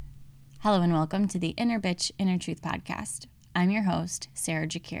Hello and welcome to the Inner Bitch, Inner Truth podcast. I'm your host, Sarah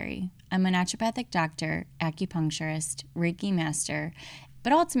Jakari. I'm a naturopathic doctor, acupuncturist, Reiki master,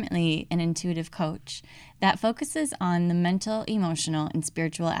 but ultimately an intuitive coach that focuses on the mental, emotional, and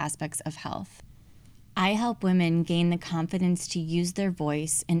spiritual aspects of health. I help women gain the confidence to use their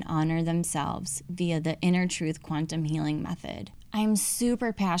voice and honor themselves via the Inner Truth Quantum Healing Method. I'm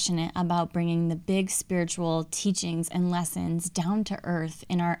super passionate about bringing the big spiritual teachings and lessons down to earth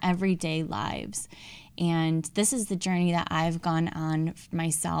in our everyday lives. And this is the journey that I've gone on for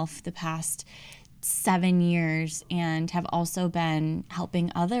myself the past 7 years and have also been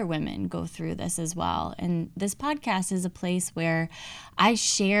helping other women go through this as well. And this podcast is a place where I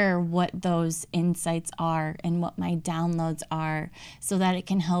share what those insights are and what my downloads are so that it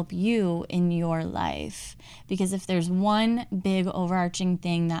can help you in your life. Because if there's one big overarching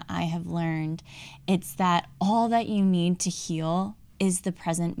thing that I have learned, it's that all that you need to heal is the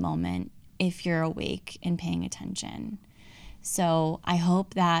present moment if you're awake and paying attention. So I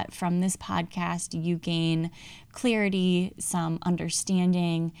hope that from this podcast, you gain clarity, some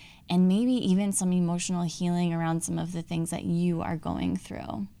understanding, and maybe even some emotional healing around some of the things that you are going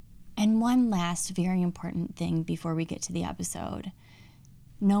through. And one last very important thing before we get to the episode.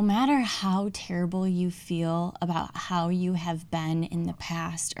 No matter how terrible you feel about how you have been in the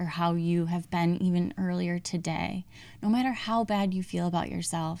past or how you have been even earlier today, no matter how bad you feel about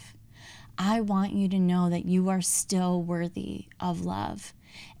yourself, I want you to know that you are still worthy of love,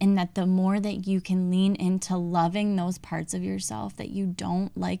 and that the more that you can lean into loving those parts of yourself that you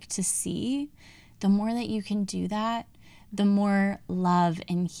don't like to see, the more that you can do that, the more love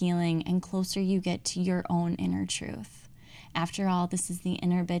and healing and closer you get to your own inner truth. After all, this is the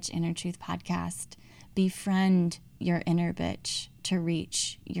Inner Bitch, Inner Truth podcast. Befriend your inner bitch to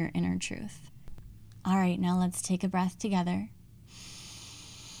reach your inner truth. All right, now let's take a breath together.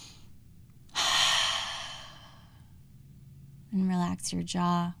 And relax your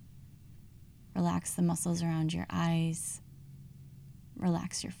jaw, relax the muscles around your eyes,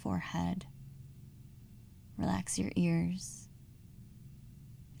 relax your forehead, relax your ears.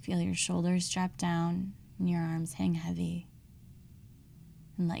 Feel your shoulders drop down and your arms hang heavy.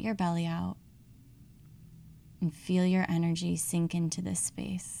 And let your belly out and feel your energy sink into this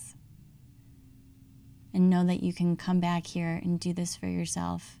space. And know that you can come back here and do this for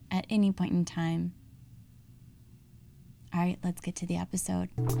yourself at any point in time. All right, let's get to the episode.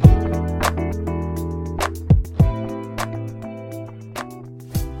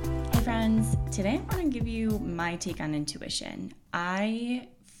 Hey friends, today I want to give you my take on intuition. I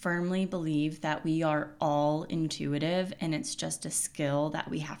firmly believe that we are all intuitive and it's just a skill that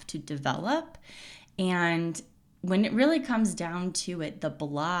we have to develop. And when it really comes down to it, the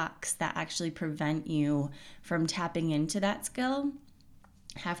blocks that actually prevent you from tapping into that skill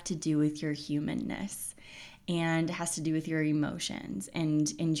have to do with your humanness. And it has to do with your emotions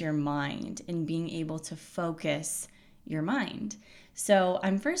and your mind and being able to focus your mind. So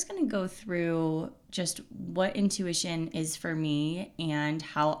I'm first going to go through just what intuition is for me and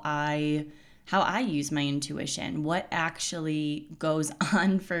how I use my intuition, what actually goes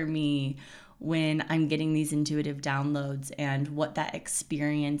on for me when I'm getting these intuitive downloads and what that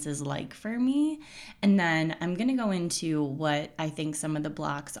experience is like for me. And then I'm going to go into what I think some of the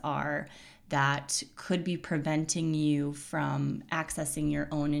blocks are that could be preventing you from accessing your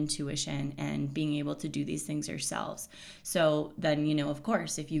own intuition and being able to do these things yourselves. So then, of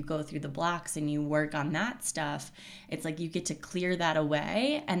course, if you go through the blocks and you work on that stuff, it's like you get to clear that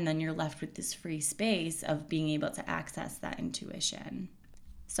away and then you're left with this free space of being able to access that intuition.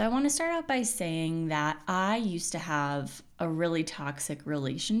 So I want to start out by saying that I used to have a really toxic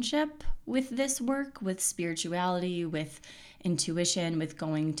relationship with this work, with spirituality, with intuition, with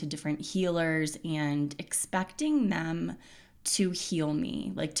going to different healers and expecting them to heal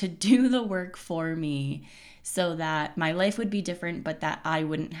me, like to do the work for me so that my life would be different, but that I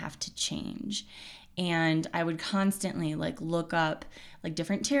wouldn't have to change. And I would constantly look up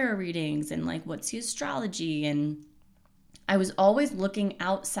different tarot readings and what's the astrology, and I was always looking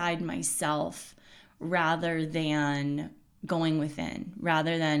outside myself rather than going within,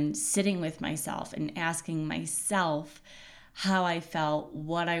 rather than sitting with myself and asking myself how I felt,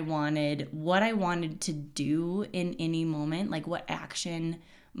 what I wanted to do in any moment, what action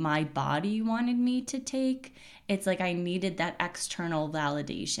my body wanted me to take. It's like I needed that external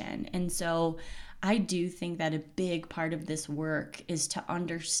validation. And so I do think that a big part of this work is to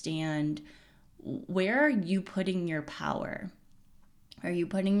understand, where are you putting your power? Are you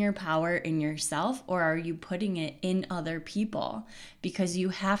putting your power in yourself, or are you putting it in other people? Because you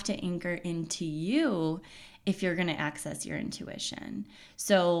have to anchor into you if you're going to access your intuition.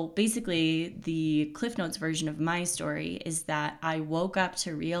 So basically, the Cliff Notes version of my story is that I woke up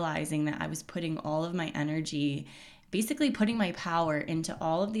to realizing that I was putting all of my energy, basically putting my power into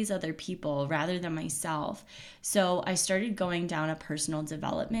all of these other people rather than myself. So I started going down a personal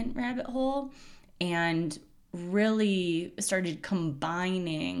development rabbit hole and really started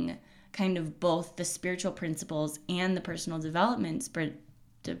combining kind of both the spiritual principles and the personal development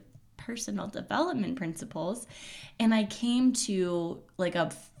principles, and I came to like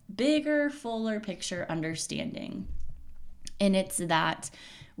a bigger, fuller picture understanding. And it's that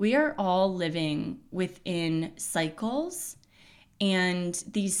we are all living within cycles, and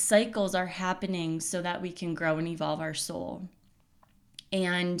these cycles are happening so that we can grow and evolve our soul.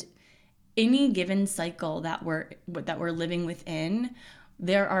 And any given cycle that we're living within,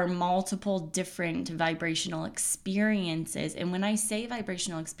 there are multiple different vibrational experiences. And when I say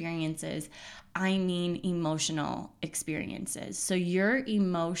vibrational experiences, I mean emotional experiences. So your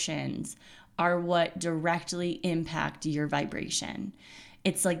emotions are what directly impact your vibration.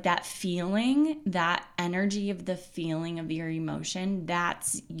 It's like that feeling, that energy of the feeling of your emotion,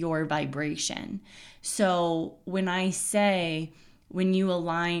 that's your vibration. So when I say, when you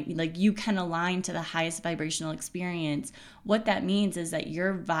align, like you can align to the highest vibrational experience, what that means is that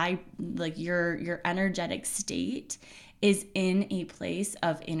your energetic state is in a place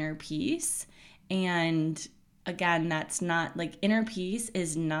of inner peace. And again, that's not like inner peace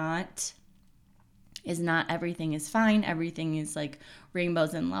is not everything is fine. Everything is like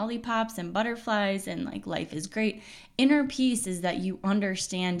rainbows and lollipops and butterflies and like life is great. Inner peace is that you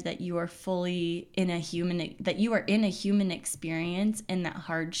understand that you are fully in a human experience, and that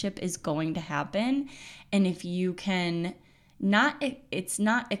hardship is going to happen. And if you can it's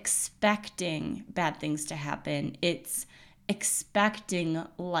not expecting bad things to happen. It's expecting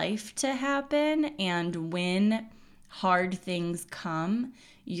life to happen. And when hard things come,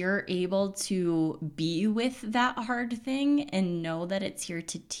 you're able to be with that hard thing and know that it's here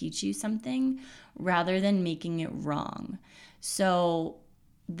to teach you something rather than making it wrong. So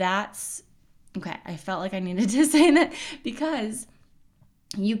that's okay. I felt like I needed to say that because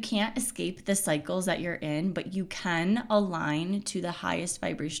you can't escape the cycles that you're in, but you can align to the highest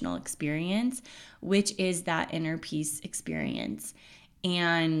vibrational experience, which is that inner peace experience.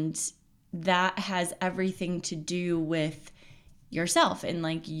 And that has everything to do with yourself and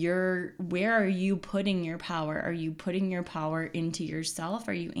like where are you putting your power? Are you putting your power into yourself?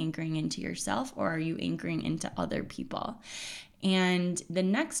 Are you anchoring into yourself, or are you anchoring into other people? And the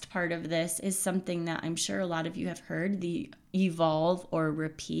next part of this is something that I'm sure a lot of you have heard, the evolve or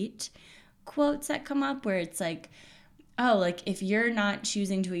repeat quotes that come up, where it's like, oh, like if you're not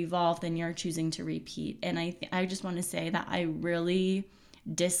choosing to evolve, then you're choosing to repeat. And I just want to say that I really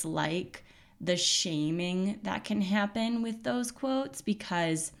dislike the shaming that can happen with those quotes,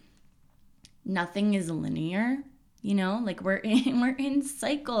 because nothing is linear, like we're in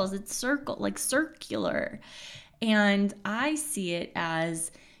cycles. It's circular. And I see it as,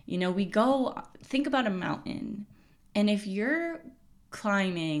 think about a mountain, and if you're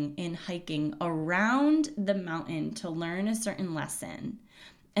climbing and hiking around the mountain to learn a certain lesson,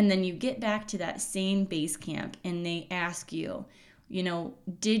 and then you get back to that same base camp and they ask you,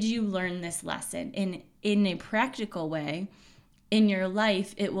 did you learn this lesson? And in a practical way, in your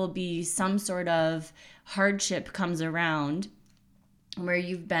life, it will be some sort of hardship comes around where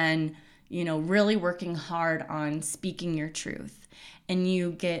you've been, really working hard on speaking your truth. And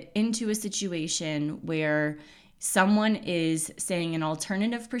you get into a situation where someone is saying an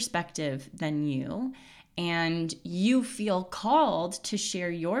alternative perspective than you, and you feel called to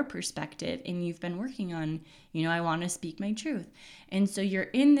share your perspective, and you've been working on, I want to speak my truth. And so you're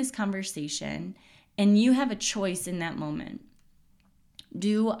in this conversation and you have a choice in that moment.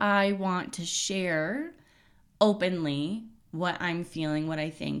 Do I want to share openly what I'm feeling, what I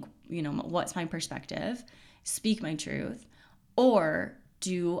think, what's my perspective, speak my truth, or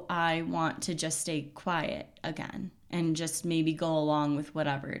do I want to just stay quiet again and just maybe go along with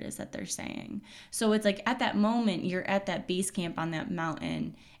whatever it is that they're saying? So it's like at that moment, you're at that base camp on that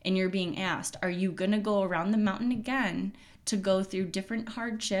mountain and you're being asked, are you going to go around the mountain again to go through different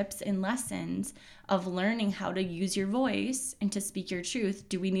hardships and lessons of learning how to use your voice and to speak your truth?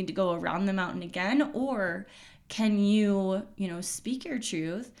 Do we need to go around the mountain again? Or can you, speak your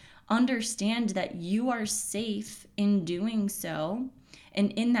truth, understand that you are safe in doing so?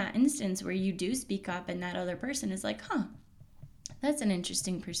 And in that instance where you do speak up and that other person is like, that's an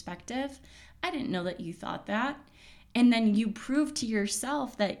interesting perspective. I didn't know that you thought that. And then you prove to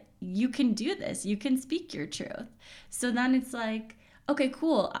yourself that you can do this. You can speak your truth. So then it's like, okay,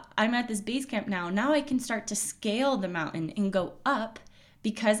 cool. I'm at this base camp now. Now I can start to scale the mountain and go up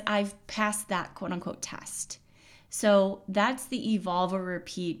because I've passed that quote unquote test. So that's the evolve or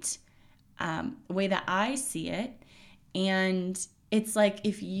repeat way that I see it. And it's like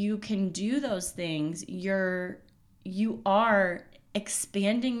if you can do those things, you are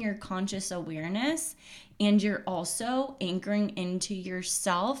expanding your conscious awareness, and you're also anchoring into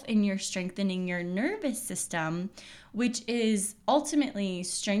yourself, and you're strengthening your nervous system, which is ultimately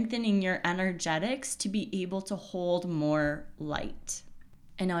strengthening your energetics to be able to hold more light.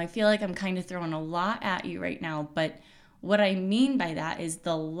 And now I feel like I'm kind of throwing a lot at you right now, but what I mean by that is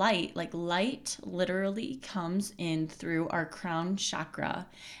the light, like light literally comes in through our crown chakra,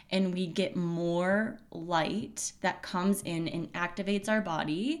 and we get more light that comes in and activates our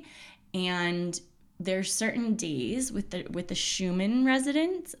body. And there's certain days with the Schumann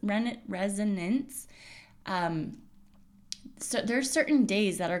resonance, so there's certain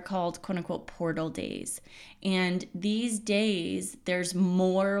days that are called quote unquote portal days. And these days, there's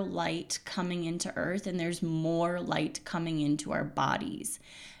more light coming into Earth, and there's more light coming into our bodies.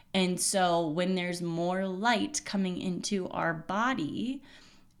 And so when there's more light coming into our body,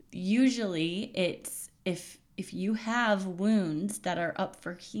 usually it's if you have wounds that are up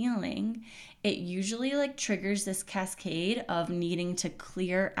for healing, it usually like triggers this cascade of needing to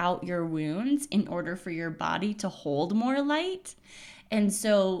clear out your wounds in order for your body to hold more light. And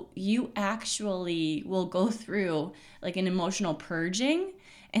so you actually will go through like an emotional purging.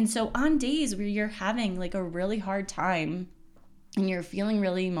 And so on days where you're having like a really hard time and you're feeling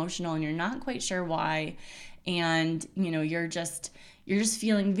really emotional and you're not quite sure why, and you're just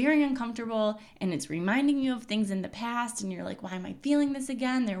feeling very uncomfortable, and it's reminding you of things in the past, and you're like, why am I feeling this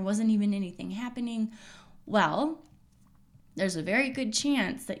again? There wasn't even anything happening. Well, there's a very good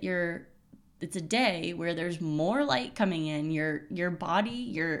chance that it's a day where there's more light coming in. Your body,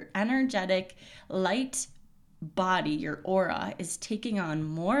 your energetic light body, your aura is taking on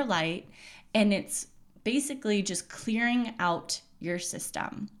more light, and it's basically just clearing out your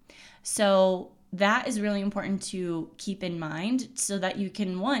system. So that is really important to keep in mind so that you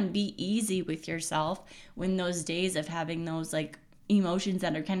can, one, be easy with yourself when those days of having those like emotions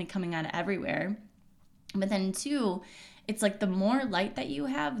that are kind of coming out of everywhere. But then two, it's like the more light that you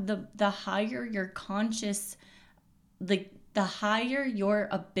have, the higher your conscious, the higher your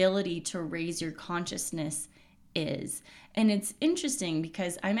ability to raise your consciousness is. And it's interesting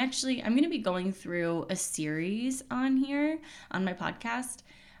because I'm going to be going through a series on here on my podcast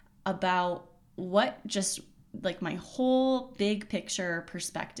about what just like my whole big picture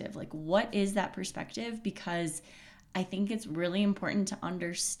perspective, like what is that perspective? Because I think it's really important to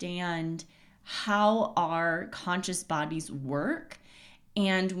understand how our conscious bodies work.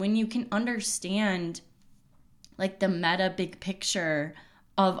 And when you can understand like the meta big picture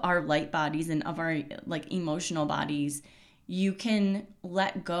of our light bodies and of our like emotional bodies, you can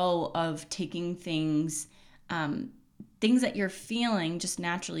let go of taking things that you're feeling just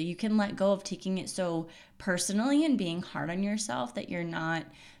naturally. You can let go of taking it so personally and being hard on yourself that you're not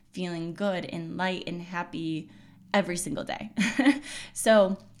feeling good and light and happy every single day.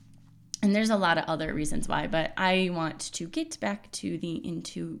 So, and there's a lot of other reasons why, but I want to get back to the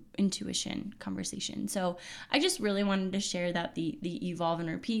intuition conversation. So I just really wanted to share that the evolve and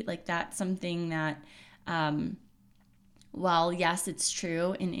repeat, like that's something that, while yes, it's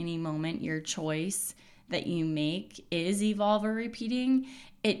true in any moment, your choice that you make is evolve or repeating,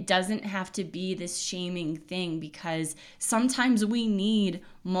 it doesn't have to be this shaming thing, because sometimes we need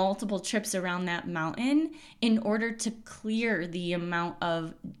multiple trips around that mountain in order to clear the amount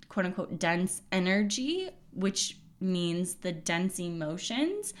of quote unquote dense energy, which means the dense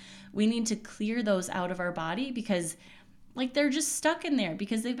emotions. We need to clear those out of our body because like they're just stuck in there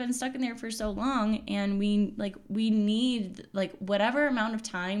because they've been stuck in there for so long, and we need like whatever amount of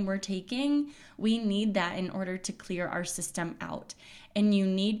time we're taking, we need that in order to clear our system out. And you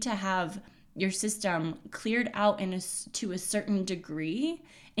need to have your system cleared out to a certain degree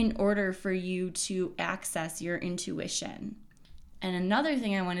in order for you to access your intuition. And another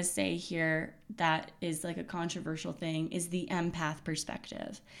thing I want to say here that is like a controversial thing is the empath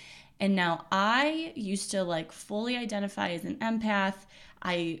perspective. And now I used to like fully identify as an empath.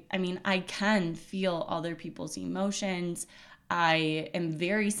 I mean, I can feel other people's emotions. I am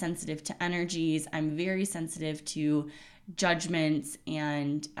very sensitive to energies. I'm very sensitive to judgments,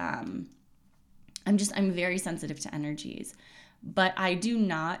 and I'm very sensitive to energies. But I do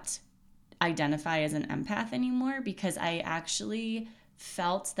not identify as an empath anymore because I actually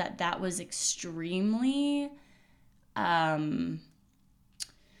felt that was extremely how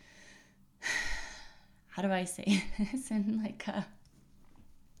do I say this in like a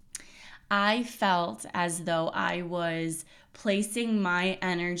I felt as though I was placing my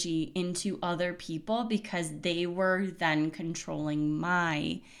energy into other people because they were then controlling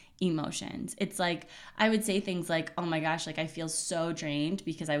my emotions. It's like I would say things like, "Oh my gosh, like I feel so drained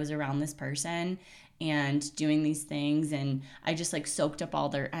because I was around this person and doing these things and I just like soaked up all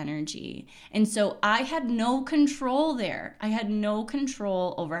their energy." And so I had no control there. I had no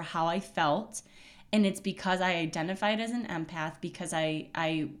control over how I felt. And it's because I identified as an empath because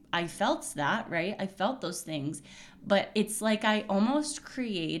I felt that, right? I felt those things. But it's like I almost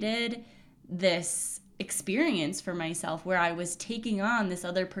created this experience for myself where I was taking on this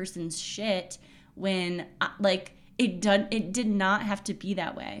other person's shit when like it did not have to be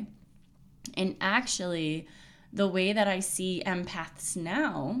that way. And actually, the way that I see empaths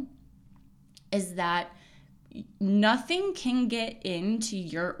now is that nothing can get into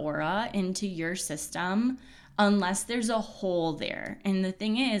your aura, into your system, unless there's a hole there. And the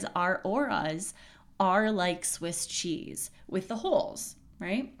thing is, our auras are like Swiss cheese with the holes,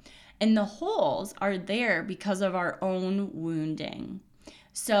 right? And the holes are there because of our own wounding.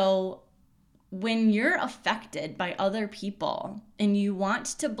 So when you're affected by other people and you want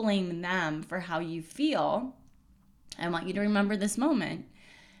to blame them for how you feel, I want you to remember this moment,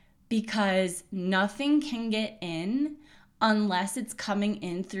 because nothing can get in unless it's coming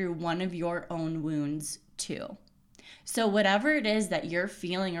in through one of your own wounds too. So whatever it is that you're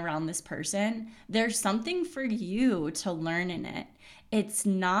feeling around this person, there's something for you to learn in it. It's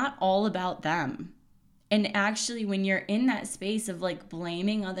not all about them. And actually, when you're in that space of like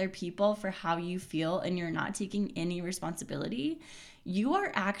blaming other people for how you feel and you're not taking any responsibility, you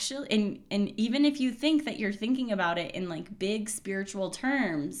are actually, and even if you think that you're thinking about it in like big spiritual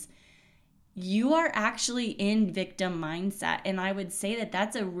terms, you are actually in victim mindset. And I would say that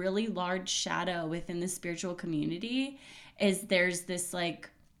that's a really large shadow within the spiritual community, is there's this like,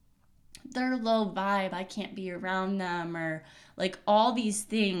 they're low vibe, I can't be around them, or like all these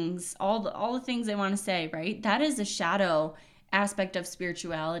things, all the things I want to say, right? That is a shadow aspect of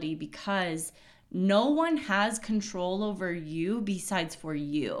spirituality, because no one has control over you besides for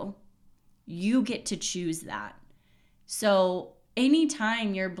you. You get to choose that. So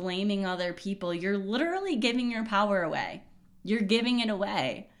anytime you're blaming other people, you're literally giving your power away. You're giving it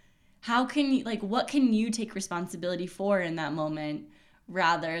away. How can you, like, what can you take responsibility for in that moment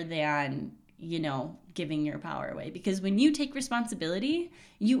rather than, giving your power away? Because when you take responsibility,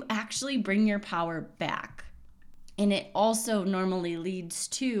 you actually bring your power back. And it also normally leads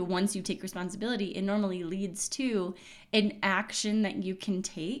to, once you take responsibility, it normally leads to an action that you can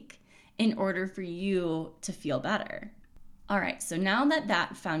take in order for you to feel better. All right, so now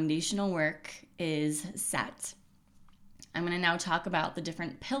that foundational work is set, I'm going to now talk about the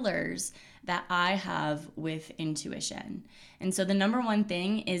different pillars that I have with intuition. And so the number one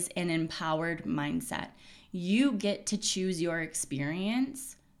thing is an empowered mindset. You get to choose your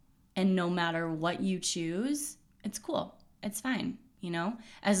experience, and no matter what you choose, it's cool. It's fine,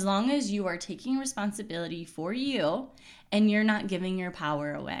 as long as you are taking responsibility for you and you're not giving your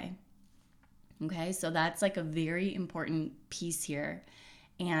power away. Okay, so that's like a very important piece here.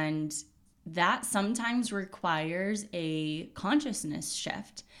 And that sometimes requires a consciousness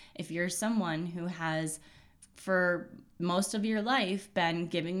shift. If you're someone who has, for most of your life, been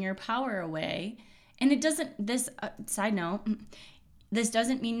giving your power away, and it doesn't, side note, this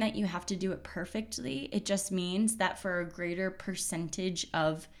doesn't mean that you have to do it perfectly. It just means that for a greater percentage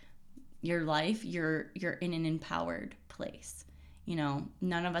of your life, you're in an empowered place.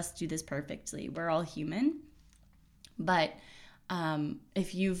 None of us do this perfectly. We're all human. But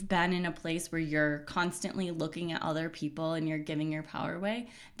if you've been in a place where you're constantly looking at other people and you're giving your power away,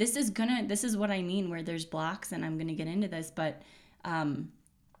 this is what I mean where there's blocks, and I'm gonna get into this, but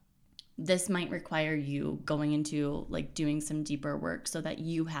this might require you going into like doing some deeper work so that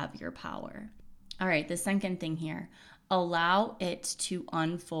you have your power. All right, the second thing here, allow it to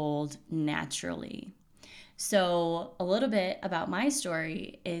unfold naturally. So a little bit about my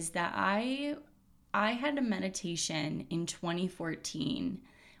story is that I had a meditation in 2014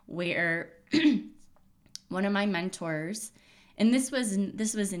 where one of my mentors, and this was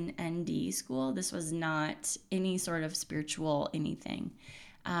an ND school. This was not any sort of spiritual anything.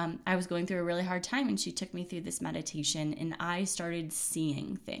 I was going through a really hard time, and she took me through this meditation, and I started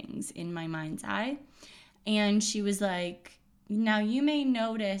seeing things in my mind's eye. And she was like, now you may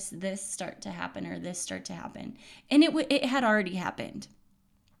notice this start to happen or this start to happen. And it had already happened.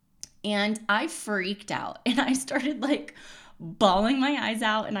 And I freaked out, and I started like bawling my eyes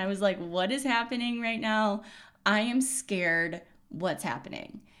out, and I was like, what is happening right now? I am scared. What's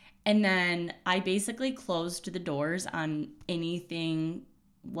happening? And then I basically closed the doors on anything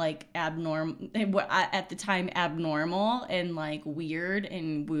like abnormal at the time, abnormal and like weird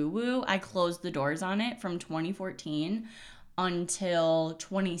and woo woo. I closed the doors on it from 2014 until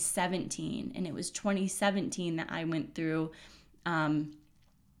 2017. And it was 2017 that I went through a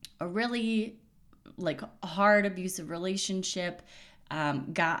really like hard abusive relationship.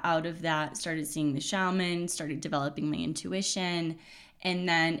 Got out of that, started seeing the shaman, started developing my intuition. And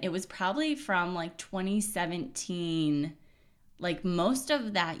then it was probably from like 2017, like most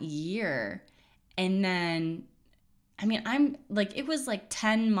of that year. And then, I mean, I'm like, it was like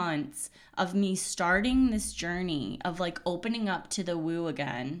 10 months of me starting this journey of like opening up to the woo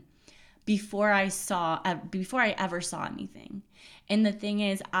again before I ever saw anything. And the thing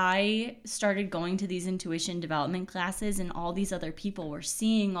is, I started going to these intuition development classes, and all these other people were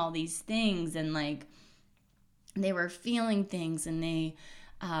seeing all these things, and like they were feeling things, and they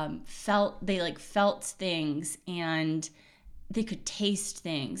felt things, and they could taste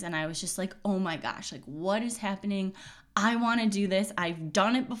things. And I was just like, oh my gosh, like what is happening? I want to do this. I've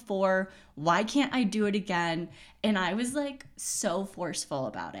done it before. Why can't I do it again? And I was like so forceful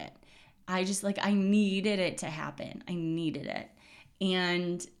about it. I just like, I needed it to happen. I needed it.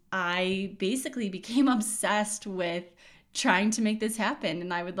 And I basically became obsessed with trying to make this happen.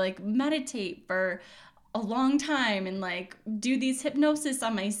 And I would like meditate for a long time and like do these hypnosis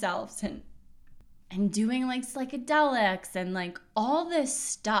on myself and doing like psychedelics and like all this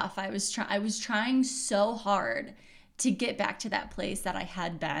stuff. I was trying so hard to get back to that place that I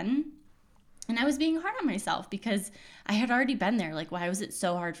had been. And I was being hard on myself because I had already been there. Like, why was it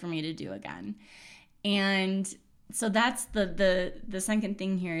so hard for me to do again? And so that's the second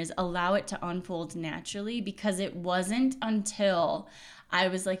thing here is allow it to unfold naturally, because it wasn't until I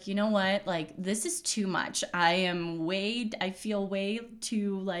was like, you know what, like this is too much. I feel way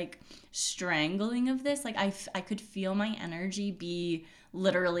too like strangling of this. Like I could feel my energy be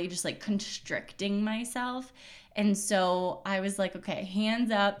literally just like constricting myself. And so I was like, okay,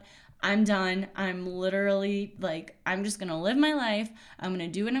 hands up. I'm done. I'm literally like, I'm just going to live my life. I'm going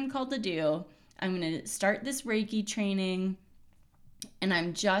to do what I'm called to do. I'm going to start this Reiki training, and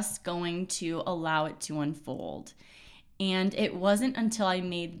I'm just going to allow it to unfold. And it wasn't until I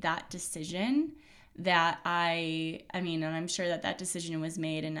made that decision that and I'm sure that decision was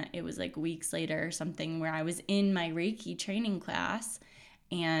made, and it was like weeks later or something, where I was in my Reiki training class,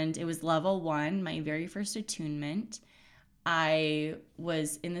 and it was level 1, my very first attunement. I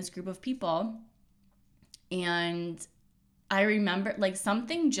was in this group of people, and I remember like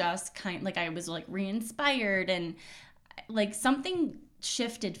something just like I was like re-inspired, and like something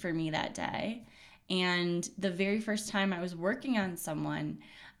shifted for me that day. And the very first time I was working on someone,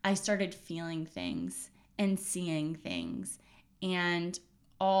 I started feeling things and seeing things, and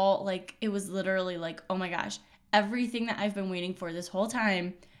all like it was literally like, oh my gosh, everything that I've been waiting for this whole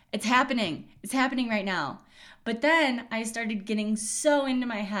time, it's happening right now. But then I started getting so into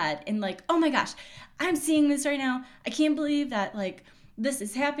my head and like, oh my gosh, I'm seeing this right now. I can't believe that like this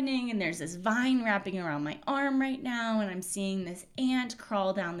is happening, and there's this vine wrapping around my arm right now, and I'm seeing this ant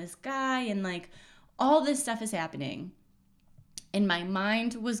crawl down this guy, and like all this stuff is happening. And my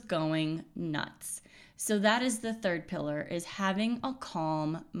mind was going nuts. So that is the third pillar, is having a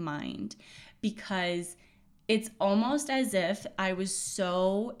calm mind, because it's almost as if I was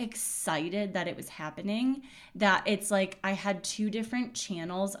so excited that it was happening that it's like I had two different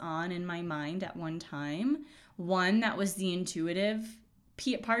channels on in my mind at one time. One that was the intuitive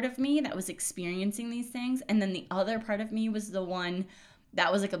part of me that was experiencing these things, and then the other part of me was the one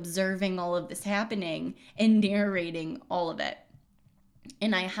that was like observing all of this happening and narrating all of it.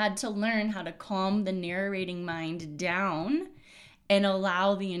 And I had to learn how to calm the narrating mind down and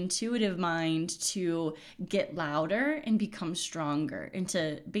allow the intuitive mind to get louder and become stronger, and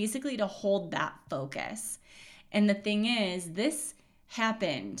to basically to hold that focus. And the thing is, this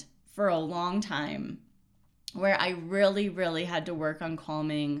happened for a long time where I really, really had to work on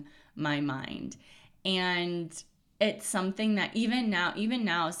calming my mind. And it's something that even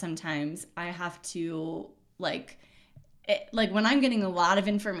now, sometimes I have to like when I'm getting a lot of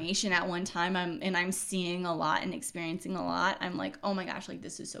information at one time, I'm seeing a lot and experiencing a lot, I'm like, oh my gosh, like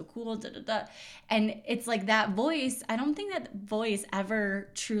this is so cool, da da da. And it's like that voice, I don't think that voice ever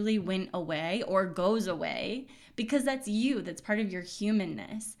truly went away or goes away, because that's you, that's part of your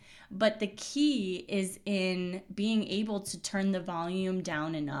humanness. But the key is in being able to turn the volume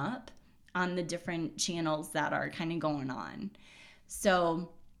down and up on the different channels that are kind of going on. So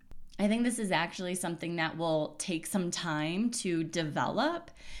I think this is actually something that will take some time to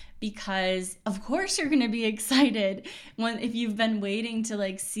develop, because of course you're going to be excited if you've been waiting to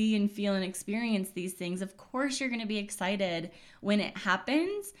like see and feel and experience these things. Of course you're going to be excited when it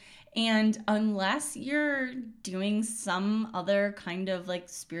happens. And unless you're doing some other kind of like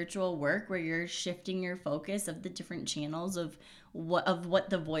spiritual work where you're shifting your focus of the different channels of what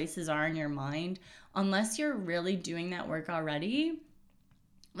the voices are in your mind, unless you're really doing that work already,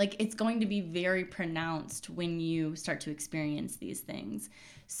 like it's going to be very pronounced when you start to experience these things.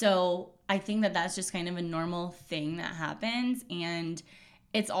 So I think that that's just kind of a normal thing that happens. And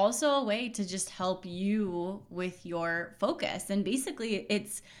it's also a way to just help you with your focus. And basically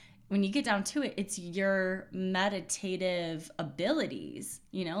it's, when you get down to it, it's your meditative abilities.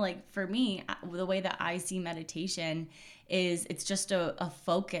 You know, like for me, the way that I see meditation is it's just a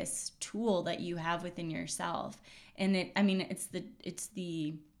focus tool that you have within yourself. And it's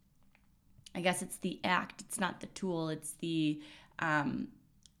the I guess it's the act. It's not the tool. It's the,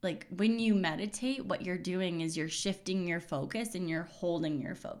 like when you meditate, what you're doing is you're shifting your focus and you're holding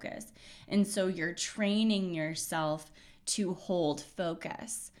your focus. And so you're training yourself to hold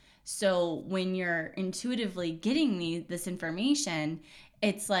focus. So when you're intuitively getting this information,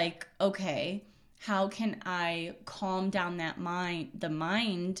 it's like, okay, how can I calm down the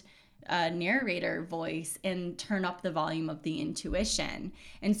mind narrator voice and turn up the volume of the intuition?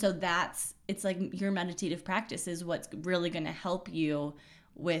 And so it's like your meditative practice is what's really going to help you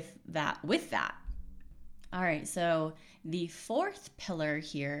with that. All right, so the fourth pillar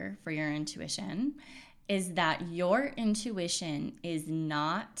here for your intuition is that your intuition is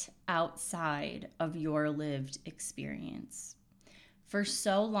not outside of your lived experience. For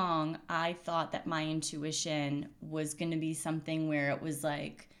so long, I thought that my intuition was going to be something where it was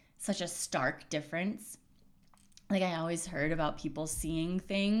like such a stark difference. Like I always heard about people seeing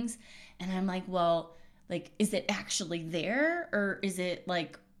things, and I'm like, well, like, is it actually there, or is it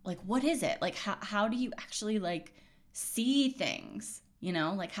like what is it? Like, how do you actually like see things? You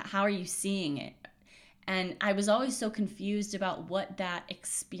know, like how are you seeing it? And I was always so confused about what that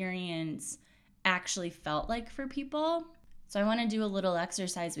experience actually felt like for people. So I want to do a little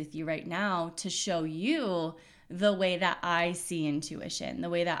exercise with you right now to show you the way that I see intuition, the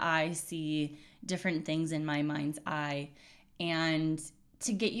way that I see different things in my mind's eye, and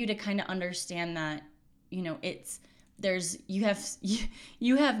to get you to kind of understand that, you know,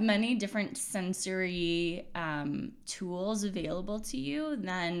 you have many different sensory tools available to you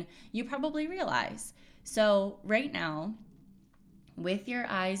than you probably realize. So right now, with your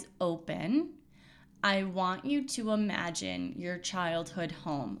eyes open, I want you to imagine your childhood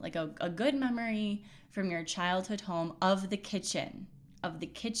home, like a good memory from your childhood home of the kitchen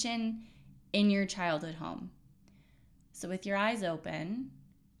in your childhood home. So with your eyes open,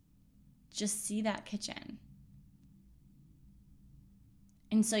 just see that kitchen.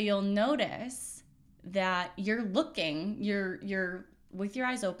 And so you'll notice that you're with your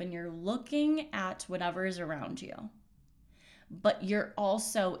eyes open, you're looking at whatever is around you. But you're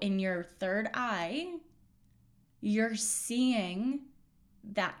also, in your third eye, you're seeing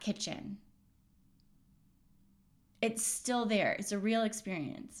that kitchen. It's still there. It's a real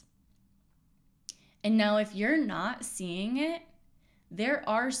experience. And now if you're not seeing it, there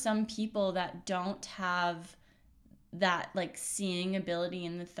are some people that don't have that like seeing ability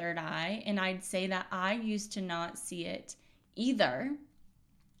in the third eye. And I'd say that I used to not see it either.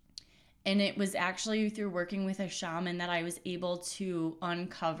 And it was actually through working with a shaman that I was able to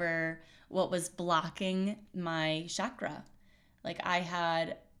uncover what was blocking my chakra. Like I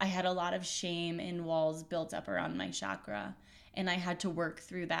had a lot of shame and walls built up around my chakra, and I had to work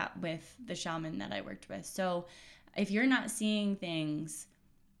through that with the shaman that I worked with. So if you're not seeing things,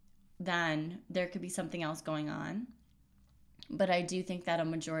 then there could be something else going on. But I do think that a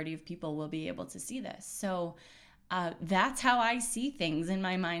majority of people will be able to see this. So that's how I see things in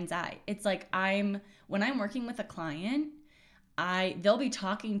my mind's eye. It's like when I'm working with a client, they'll be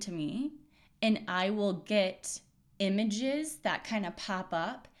talking to me, and I will get images that kind of pop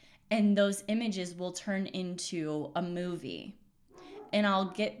up, and those images will turn into a movie. And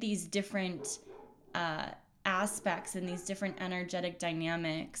I'll get these different aspects and these different energetic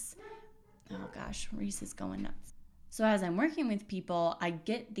dynamics. Oh gosh, Reese is going nuts. So as I'm working with people, I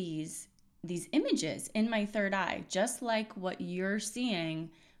get these images in my third eye, just like what you're seeing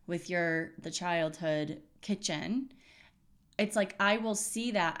with the childhood kitchen. It's like I will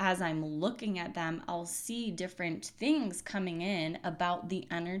see that as I'm looking at them. I'll see different things coming in about the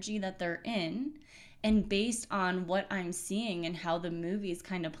energy that they're in. And based on what I'm seeing and how the movie is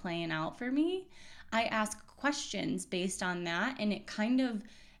kind of playing out for me, I ask questions based on that. And it kind of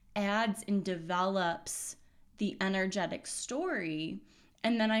adds and develops the energetic story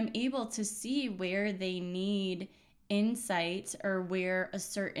And then I'm able to see where they need insight or where a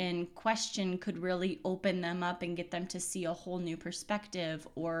certain question could really open them up and get them to see a whole new perspective,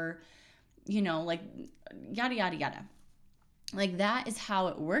 or, like yada, yada, yada. Like that is how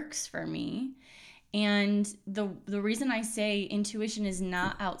it works for me. And the reason I say intuition is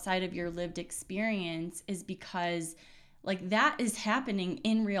not outside of your lived experience is because like that is happening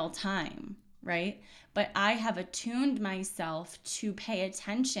in real time, right? But I have attuned myself to pay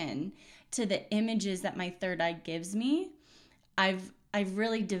attention to the images that my third eye gives me. I've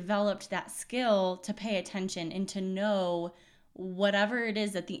really developed that skill to pay attention and to know whatever it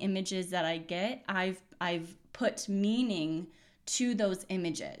is that the images that I get, I've put meaning to those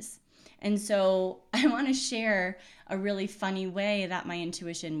images. And so I want to share a really funny way that my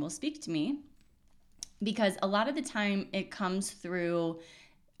intuition will speak to me, because a lot of the time it comes through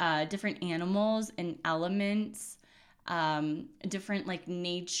different animals and elements, different like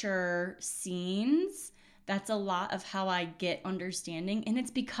nature scenes. That's a lot of how I get understanding. And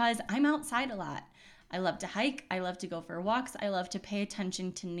it's because I'm outside a lot. I love to hike. I love to go for walks. I love to pay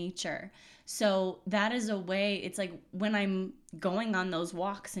attention to nature. So that is a way, it's like when I'm going on those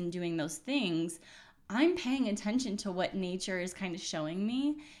walks and doing those things, I'm paying attention to what nature is kind of showing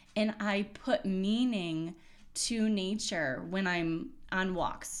me. And I put meaning to nature when I'm on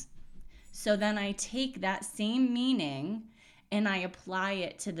walks. So then I take that same meaning and I apply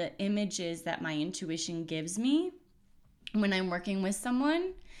it to the images that my intuition gives me when I'm working with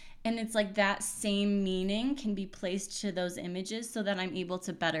someone. And it's like that same meaning can be placed to those images so that I'm able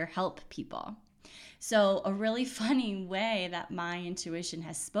to better help people. So a really funny way that my intuition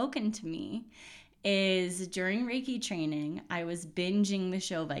has spoken to me is during Reiki training, I was binging the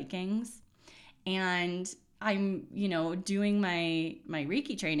show Vikings, and I'm, doing my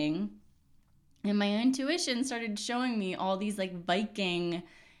Reiki training, and my intuition started showing me all these like Viking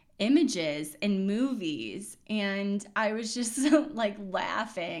images and movies, and I was just like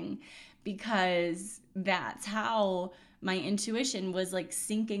laughing because that's how my intuition was like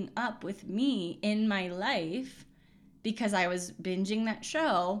syncing up with me in my life, because I was binging that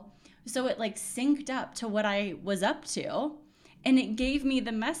show. So it like synced up to what I was up to, and it gave me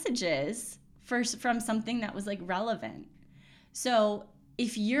the messages from something that was like relevant. So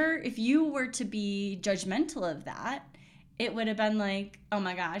if you were to be judgmental of that, it would have been like, oh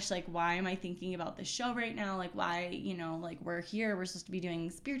my gosh, like, why am I thinking about this show right now? Like, why, like we're here, we're supposed to be doing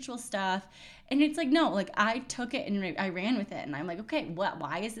spiritual stuff. And it's like, no, like I took it and I ran with it. And I'm like, okay,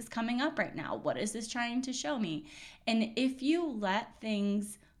 why is this coming up right now? What is this trying to show me? And if you let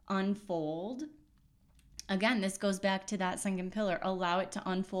things unfold, again, this goes back to that second pillar, allow it to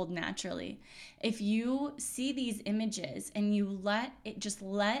unfold naturally. If you see these images and you let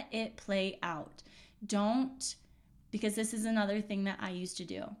it play out, don't, because this is another thing that I used to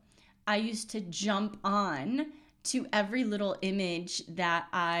do. I used to jump on to every little image that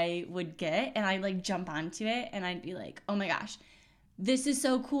I would get, and I'd like jump onto it and I'd be like, oh my gosh, this is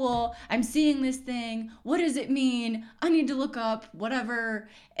so cool. I'm seeing this thing. What does it mean? I need to look up whatever.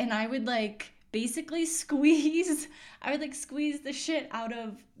 And I would like basically squeeze the shit out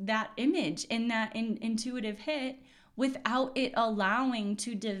of that image and that intuitive hit without it allowing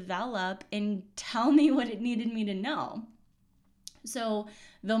to develop and tell me what it needed me to know. So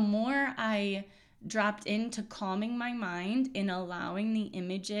the more I dropped into calming my mind and allowing the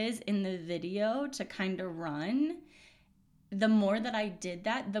images in the video to kind of run, the more that I did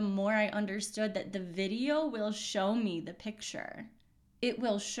that, the more I understood that the video will show me the picture. It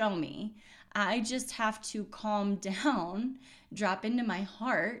will show me. I just have to calm down, drop into my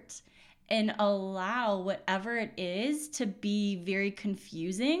heart, and allow whatever it is to be very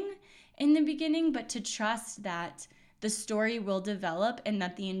confusing in the beginning, but to trust that the story will develop and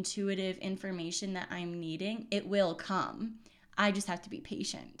that the intuitive information that I'm needing, it will come. I just have to be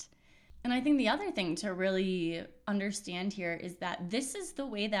patient. And I think the other thing to really understand here is that this is the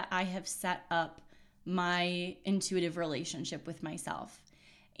way that I have set up my intuitive relationship with myself.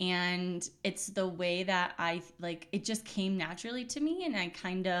 And it's the way that it just came naturally to me, and I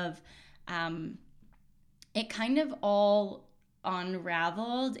kind of, it kind of all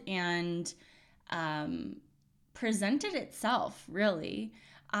unraveled and presented itself, really.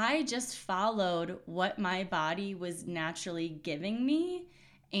 I just followed what my body was naturally giving me,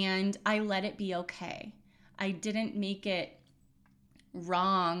 and I let it be okay. I didn't make it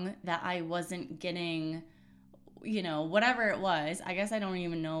wrong that I wasn't getting, whatever it was. I guess I don't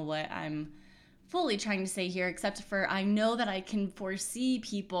even know what I'm fully trying to say here, except for I know that I can foresee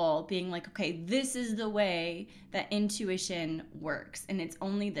people being like, okay, this is the way that intuition works, and it's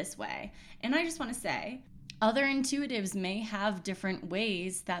only this way. And I just want to say, Other intuitives may have different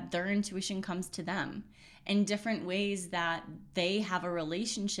ways that their intuition comes to them and different ways that they have a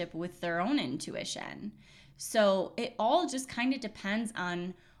relationship with their own intuition. So it all just kind of depends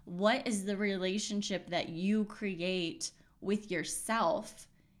on what is the relationship that you create with yourself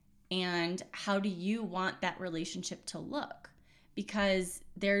and how do you want that relationship to look? Because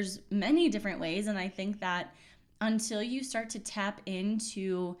there's many different ways, and I think that until you start to tap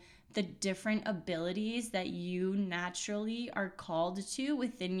into the different abilities that you naturally are called to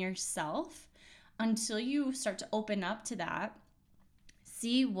within yourself, until you start to open up to that,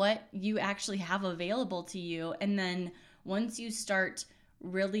 see what you actually have available to you, and then once you start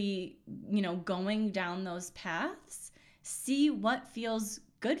really, going down those paths, see what feels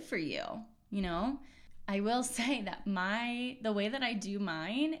good for you, I will say that the way that I do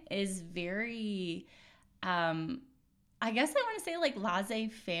mine is very, I guess I want to say like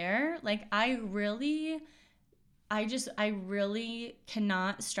laissez-faire. Like I really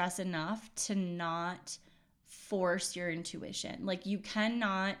cannot stress enough to not force your intuition. Like you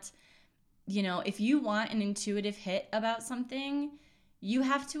cannot, if you want an intuitive hit about something, you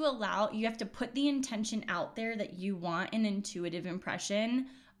have to put the intention out there that you want an intuitive impression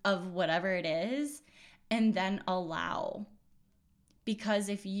of whatever it is, and then allow. Because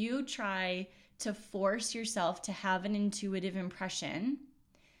if you try to force yourself to have an intuitive impression,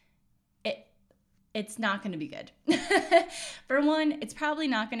 it's not going to be good. For one, it's probably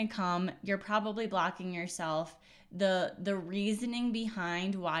not going to come. You're probably blocking yourself. The reasoning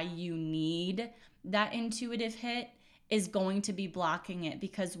behind why you need that intuitive hit is going to be blocking it,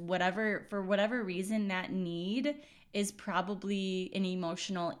 because for whatever reason, that need is probably an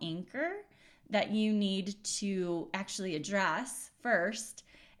emotional anchor that you need to actually address first,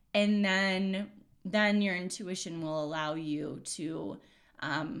 and then your intuition will allow you to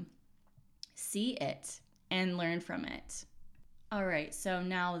see it and learn from it. All right, so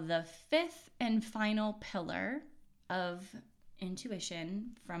now the fifth and final pillar of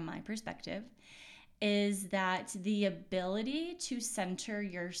intuition, from my perspective, is that the ability to center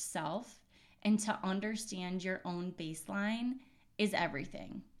yourself and to understand your own baseline is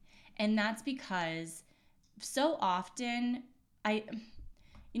everything. And that's because so often I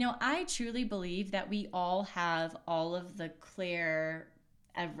truly believe that we all have all of the clair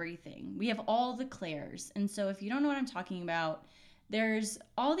everything. We have all the clairs. And so if you don't know what I'm talking about, there's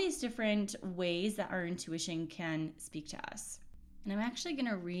all these different ways that our intuition can speak to us. And I'm actually going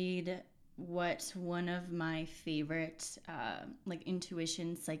to read what one of my favorite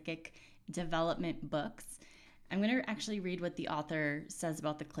intuition psychic development books. I'm going to actually read what the author says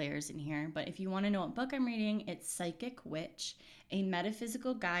about the clairs in here. But if you want to know what book I'm reading, it's Psychic Witch, A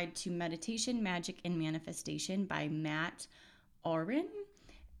Metaphysical Guide to Meditation, Magic, and Manifestation by Matt Auryn.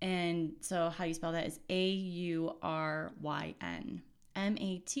 And so how you spell that is Auryn.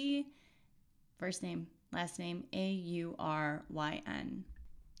 M-A-T, first name, last name, Auryn.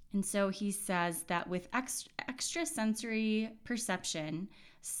 And so he says that with extrasensory perception,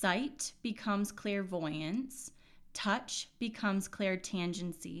 sight becomes clairvoyance, touch becomes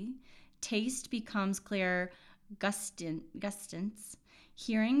clairtangency, taste becomes clairgustance,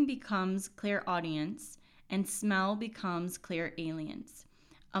 hearing becomes clairaudience, and smell becomes clairalience.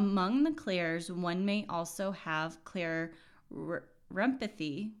 Among the clairs, one may also have clairempathy,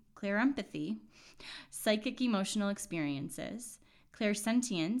 psychic emotional experiences,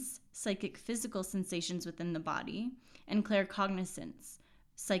 clairsentience, psychic physical sensations within the body, and claircognizance,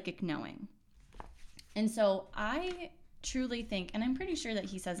 psychic knowing. And so I truly think, and I'm pretty sure that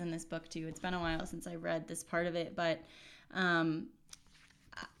he says in this book too, it's been a while since I read this part of it, but I'm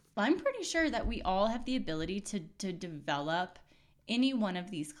pretty sure that we all have the ability to develop any one of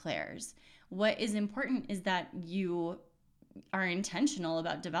these clairs. What is important is that you are intentional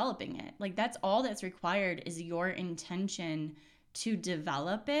about developing it. Like that's all that's required is your intention to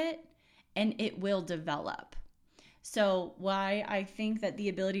develop it, and it will develop. So why I think that the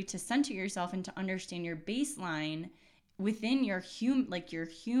ability to center yourself and to understand your baseline within your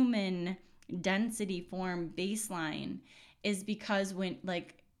human density form baseline is because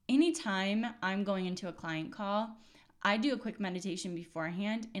anytime I'm going into a client call, I do a quick meditation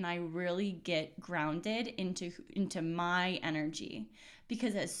beforehand, and I really get grounded into my energy,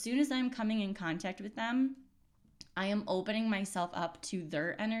 because as soon as I'm coming in contact with them, I am opening myself up to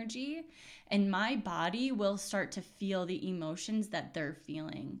their energy, and my body will start to feel the emotions that they're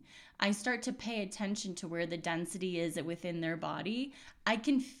feeling. I start to pay attention to where the density is within their body. I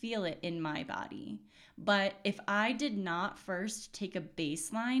can feel it in my body. But if I did not first take a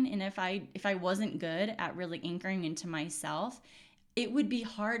baseline, and if I wasn't good at really anchoring into myself, it would be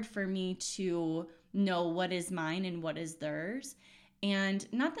hard for me to know what is mine and what is theirs. And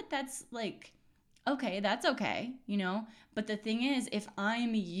not that that's like, okay, that's okay, but the thing is, if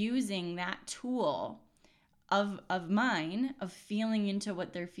I'm using that tool of mine, of feeling into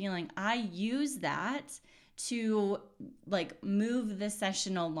what they're feeling, I use that to like move the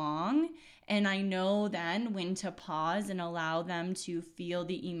session along, and I know then when to pause and allow them to feel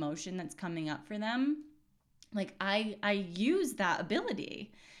the emotion that's coming up for them. Like I use that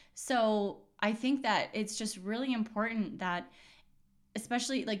ability. So I think that it's just really important that,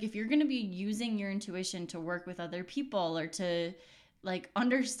 especially like if you're going to be using your intuition to work with other people or to like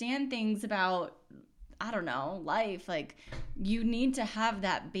understand things about, I don't know, life, like you need to have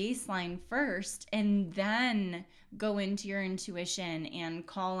that baseline first and then go into your intuition and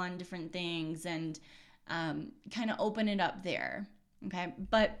call on different things and kind of open it up there. Okay.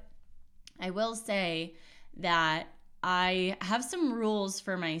 But I will say that I have some rules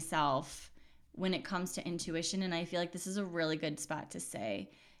for myself when it comes to intuition, and I feel like this is a really good spot to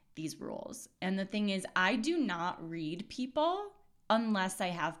say these rules. And the thing is, I do not read people unless I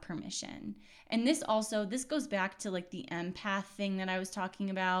have permission. And this goes back to like the empath thing that I was talking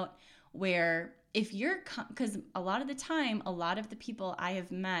about, where if you're, because a lot of the time, a lot of the people I have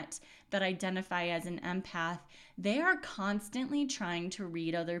met that identify as an empath, they are constantly trying to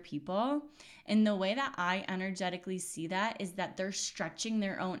read other people. And the way that I energetically see that is that they're stretching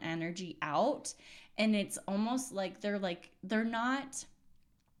their own energy out. And it's almost like they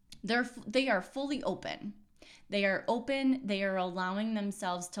are fully open. They are open. They are allowing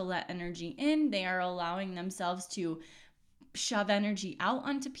themselves to let energy in. They are allowing themselves to shove energy out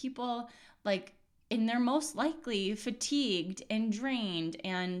onto people. And they're most likely fatigued and drained,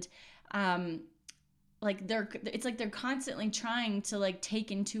 and they're constantly trying to like take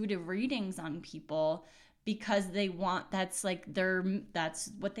intuitive readings on people because that's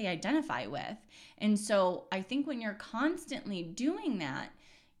what they identify with. And so I think when you're constantly doing that,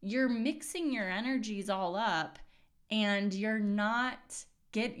 you're mixing your energies all up, and you're not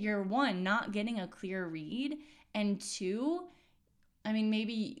getting a clear read, and two, I mean,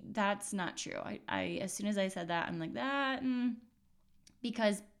 maybe that's not true. I as soon as I said that, I'm like that,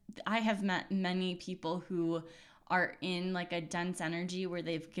 because I have met many people who are in like a dense energy where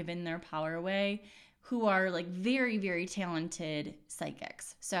they've given their power away, who are like very, very talented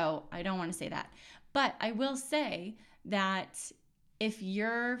psychics. So I don't want to say that. But I will say that if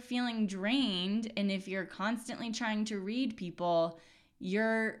you're feeling drained and if you're constantly trying to read people,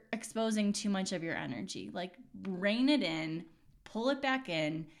 you're exposing too much of your energy. Like, rein it in, pull it back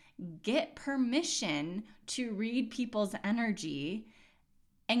in, get permission to read people's energy,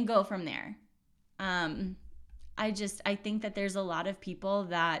 and go from there. I think that there's a lot of people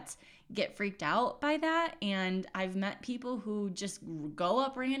that get freaked out by that. And I've met people who just go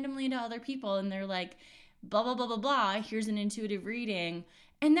up randomly to other people and they're like, blah, blah, blah, blah, blah, here's an intuitive reading.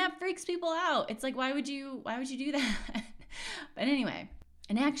 And that freaks people out. It's like, why would you do that? But anyway,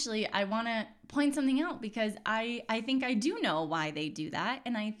 and actually I want to point something out, because I think I do know why they do that.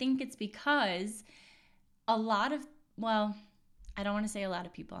 And I think it's because I don't want to say a lot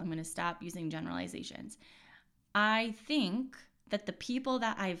of people. I'm going to stop using generalizations. I think that the people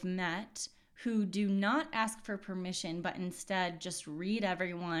that I've met who do not ask for permission, but instead just read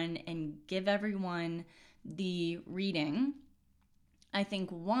everyone and give everyone the reading, I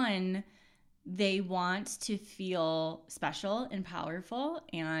think one, they want to feel special and powerful,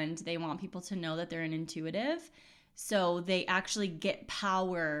 and they want people to know that they're an intuitive. So they actually get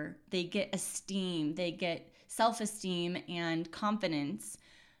power, they get esteem, they get self-esteem and confidence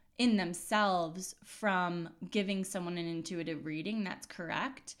in themselves from giving someone an intuitive reading that's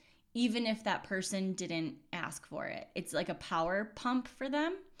correct, even if that person didn't ask for it. It's like a power pump for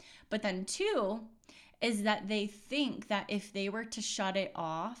them. But then two is that they think that if they were to shut it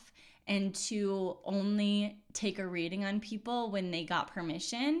off and to only take a reading on people when they got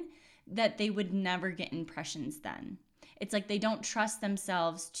permission, that they would never get impressions then. It's like they don't trust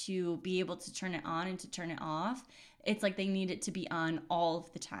themselves to be able to turn it on and to turn it off. It's like they need it to be on all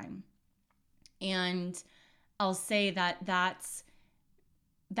of the time. And I'll say that that's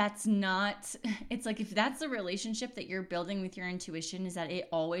not, it's like if that's the relationship that you're building with your intuition, is that it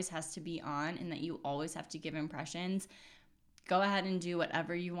always has to be on and that you always have to give impressions, go ahead and do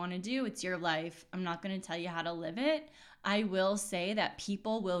whatever you want to do. It's your life. I'm not going to tell you how to live it. I will say that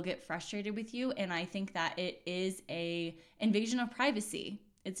people will get frustrated with you, and I think that it is an invasion of privacy.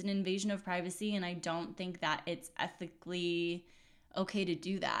 It's an invasion of privacy, and I don't think that it's ethically okay to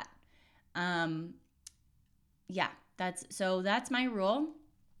do that. That's my rule.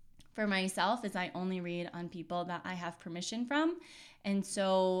 for myself is I only read on people that I have permission from. And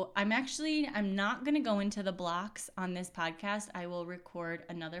so I'm not going to go into the blocks on this podcast. I will record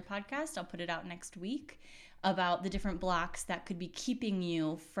another podcast. I'll put it out next week about the different blocks that could be keeping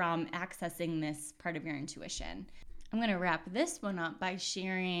you from accessing this part of your intuition. I'm going to wrap this one up by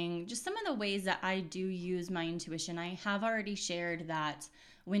sharing just some of the ways that I do use my intuition. I have already shared that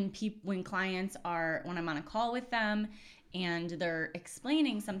when clients when I'm on a call with them and they're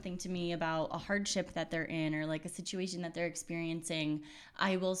explaining something to me about a hardship that they're in or like a situation that they're experiencing,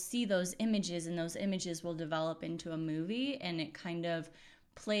 I will see those images, and those images will develop into a movie, and it kind of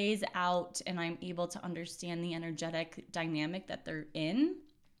plays out, and I'm able to understand the energetic dynamic that they're in.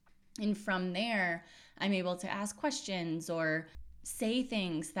 And from there, I'm able to ask questions or say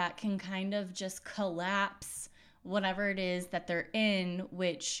things that can kind of just collapse whatever it is that they're in,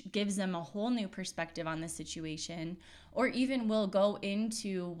 which gives them a whole new perspective on the situation. Or even we'll go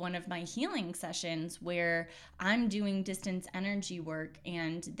into one of my healing sessions where I'm doing distance energy work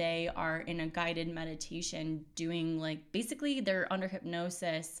and they are in a guided meditation doing like, basically they're under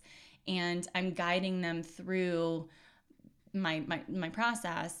hypnosis and I'm guiding them through my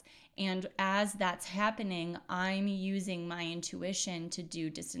process. And as that's happening, I'm using my intuition to do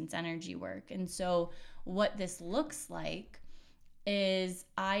distance energy work. And so what this looks like is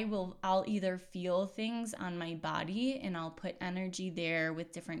I'll either feel things on my body and I'll put energy there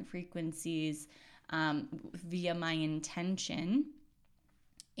with different frequencies via my intention.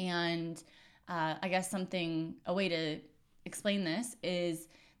 And I guess a way to explain this is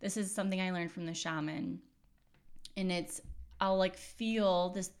something I learned from the shaman. And I'll feel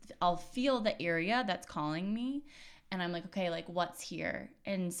the area that's calling me, and I'm like, okay, like what's here?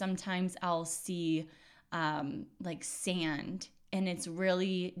 And sometimes I'll see like sand, and it's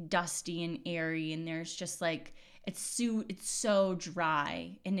really dusty and airy, and there's just like it's so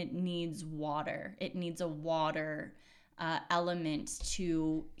dry, and it needs water. It needs a water element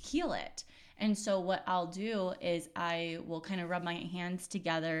to heal it. And so what I'll do is I will kind of rub my hands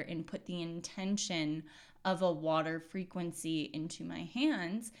together and put the intention of a water frequency into my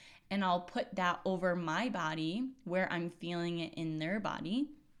hands, and I'll put that over my body where I'm feeling it in their body,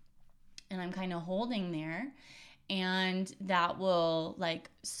 and I'm kind of holding there, and that will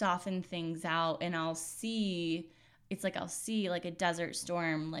like soften things out, and I'll see like a desert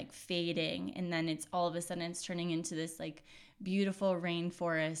storm like fading, and then it's all of a sudden it's turning into this like beautiful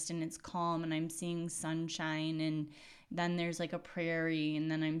rainforest, and it's calm, and I'm seeing sunshine, and then there's like a prairie,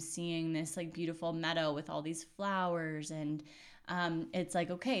 and then I'm seeing this like beautiful meadow with all these flowers, and it's like,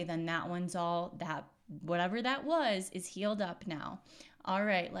 okay, then whatever that was is healed up now. All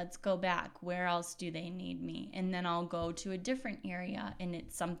right, let's go back. Where else do they need me? And then I'll go to a different area and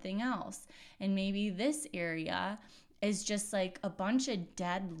it's something else. And maybe this area is just like a bunch of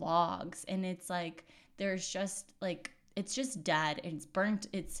dead logs, and it's like there's just like it's just dead and it's burnt.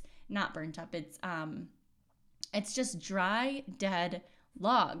 It's not burnt up. It's just dry, dead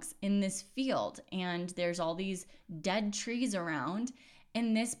logs in this field, and there's all these dead trees around,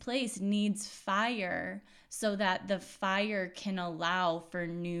 and this place needs fire so that the fire can allow for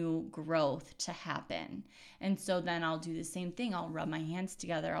new growth to happen. And so then I'll do the same thing. I'll rub my hands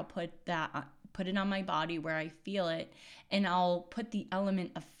together. I'll put it on my body where I feel it, and I'll put the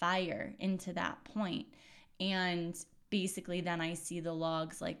element of fire into that point. And basically then I see the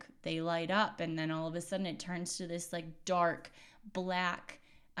logs like they light up, and then all of a sudden it turns to this like dark black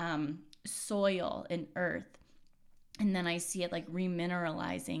soil and earth, and then I see it like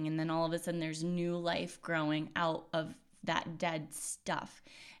remineralizing, and then all of a sudden there's new life growing out of that dead stuff.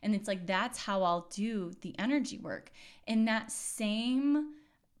 And it's like that's how I'll do the energy work, and that same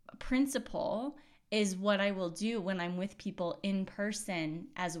principle is what I will do when I'm with people in person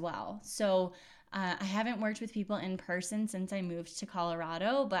as well. So I haven't worked with people in person since I moved to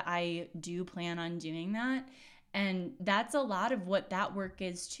Colorado, but I do plan on doing that. And that's a lot of what that work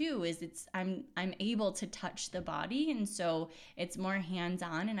is too, is I'm able to touch the body, and so it's more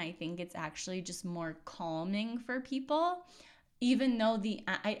hands-on, and I think it's actually just more calming for people. Even though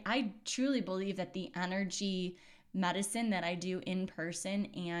I truly believe that the energy medicine that I do in person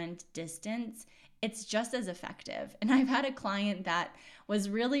and distance, it's just as effective. And I've had a client that was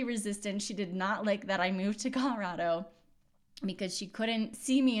really resistant. She did not like that I moved to Colorado because she couldn't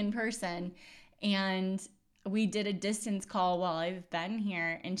see me in person. And we did a distance call while I've been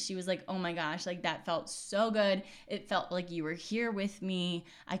here, and she was like, oh my gosh, like that felt so good. It felt like you were here with me.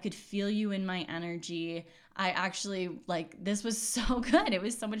 I could feel you in my energy. I actually this was so good. It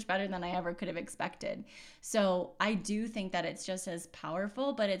was so much better than I ever could have expected. So I do think that it's just as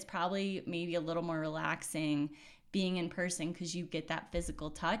powerful, but it's probably maybe a little more relaxing being in person because you get that physical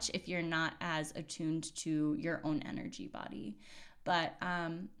touch if you're not as attuned to your own energy body. But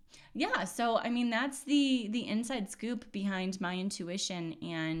yeah, so I mean, that's the inside scoop behind my intuition,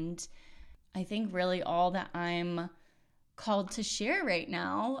 and I think really all that I'm called to share right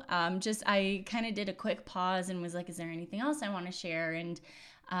now. Just I kind of did a quick pause and was like, is there anything else I want to share? And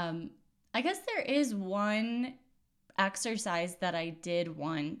I guess there is one exercise that I did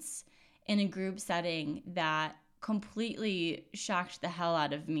once in a group setting that completely shocked the hell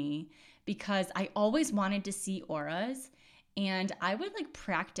out of me, because I always wanted to see auras. And I would like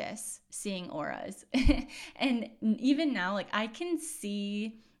practice seeing auras. And even now, like I can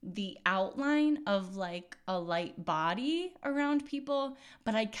see the outline of like a light body around people,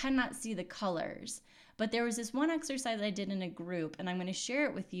 but I cannot see the colors. But there was this one exercise I did in a group, and I'm going to share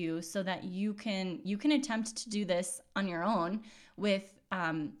it with you so that you can attempt to do this on your own with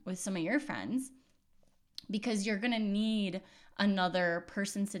some of your friends, because you're going to need another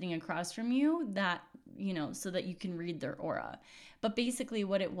person sitting across from you that, you know, so that you can read their aura. But basically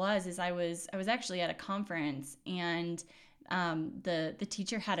what it was is I was actually at a conference, and the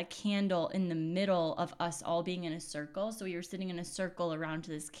teacher had a candle in the middle of us all being in a circle. So we were sitting in a circle around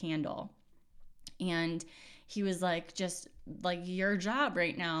this candle. And he was like, just like, your job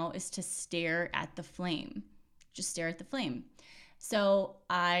right now is to stare at the flame. Just stare at the flame. So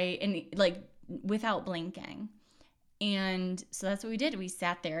without blinking. And so that's what we did. We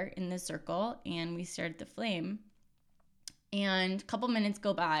sat there in the circle and we stared at the flame. And a couple minutes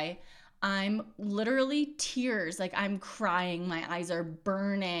go by. I'm literally tears, like I'm crying. My eyes are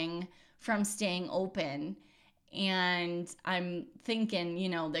burning from staying open. And I'm thinking, you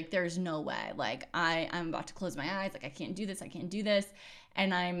know, like there's no way. Like I'm about to close my eyes. Like I can't do this. I can't do this.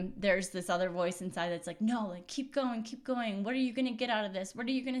 And there's this other voice inside that's like, no, like keep going, keep going. What are you going to get out of this? What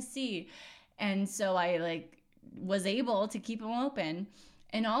are you going to see? And so I like was able to keep them open.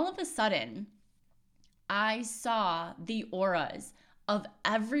 And all of a sudden, I saw the auras of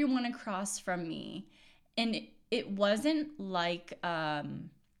everyone across from me. And it wasn't like the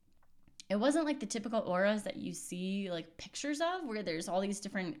typical auras that you see like pictures of, where there's all these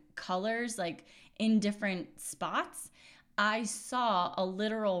different colors like in different spots. I saw a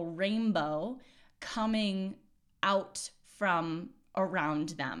literal rainbow coming out from around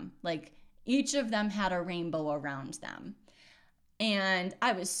them. Like each of them had a rainbow around them. And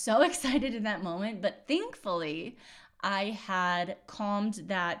I was so excited in that moment, but thankfully I had calmed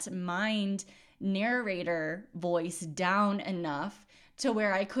that mind narrator voice down enough to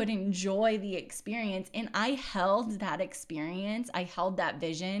where I could enjoy the experience. And I held that experience, I held that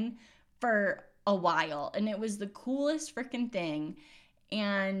vision for a while, and it was the coolest freaking thing.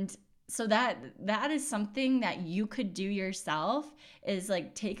 And so that is something that you could do yourself, is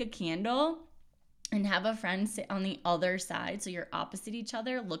like take a candle and have a friend sit on the other side, so you're opposite each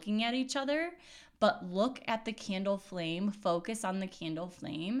other, looking at each other, but look at the candle flame, focus on the candle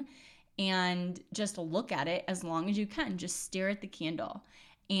flame, and just look at it as long as you can. Just stare at the candle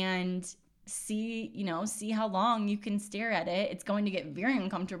and see how long you can stare at it. It's going to get very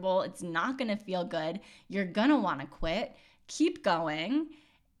uncomfortable. It's not going to feel good. You're going to want to quit. Keep going.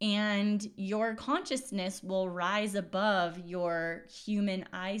 And your consciousness will rise above your human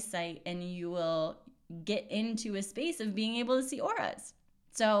eyesight, and you will get into a space of being able to see auras.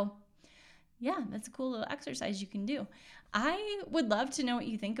 So yeah, that's a cool little exercise you can do. I would love to know what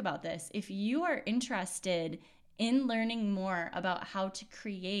you think about this. If you are interested in learning more about how to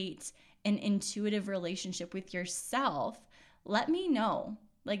create an intuitive relationship with yourself, let me know.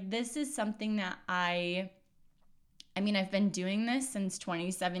 Like, this is something that I've been doing this since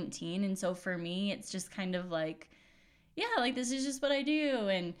 2017. And so for me, it's just kind of like, yeah, like this is just what I do.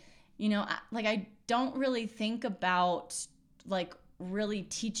 And, I don't really think about like really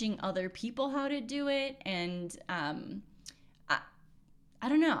teaching other people how to do it. And I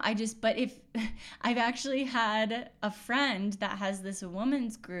don't know. But if I've actually had a friend that has this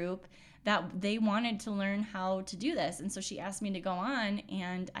women's group that they wanted to learn how to do this. And so she asked me to go on,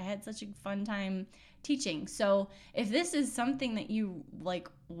 and I had such a fun time teaching. So if this is something that you like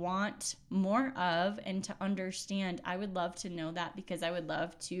want more of and to understand, I would love to know that, because I would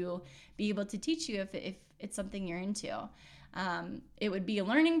love to be able to teach you if it's something you're into. It would be a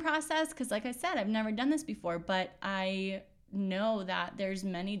learning process, because like I said, I've never done this before, but I know that there's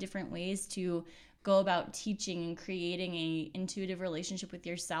many different ways to go about teaching and creating a intuitive relationship with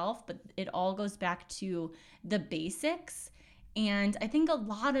yourself, but it all goes back to the basics. And I think a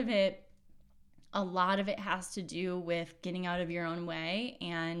lot of it has to do with getting out of your own way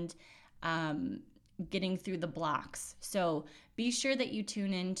and getting through the blocks. So be sure that you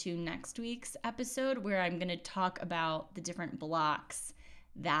tune into next week's episode where I'm going to talk about the different blocks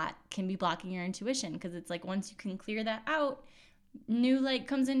that can be blocking your intuition, because it's like once you can clear that out, new light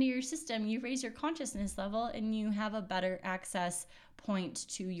comes into your system, you raise your consciousness level, and you have a better access point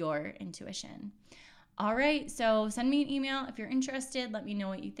to your intuition. All right, so send me an email if you're interested. Let me know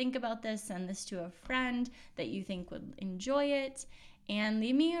what you think about this. Send this to a friend that you think would enjoy it, and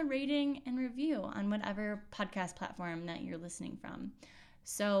leave me a rating and review on whatever podcast platform that you're listening from.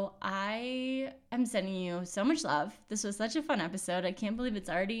 So I am sending you so much love. This was such a fun episode. I can't believe it's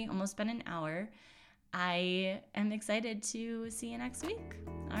already almost been an hour. I am excited to see you next week.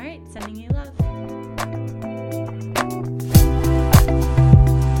 All right, sending you love.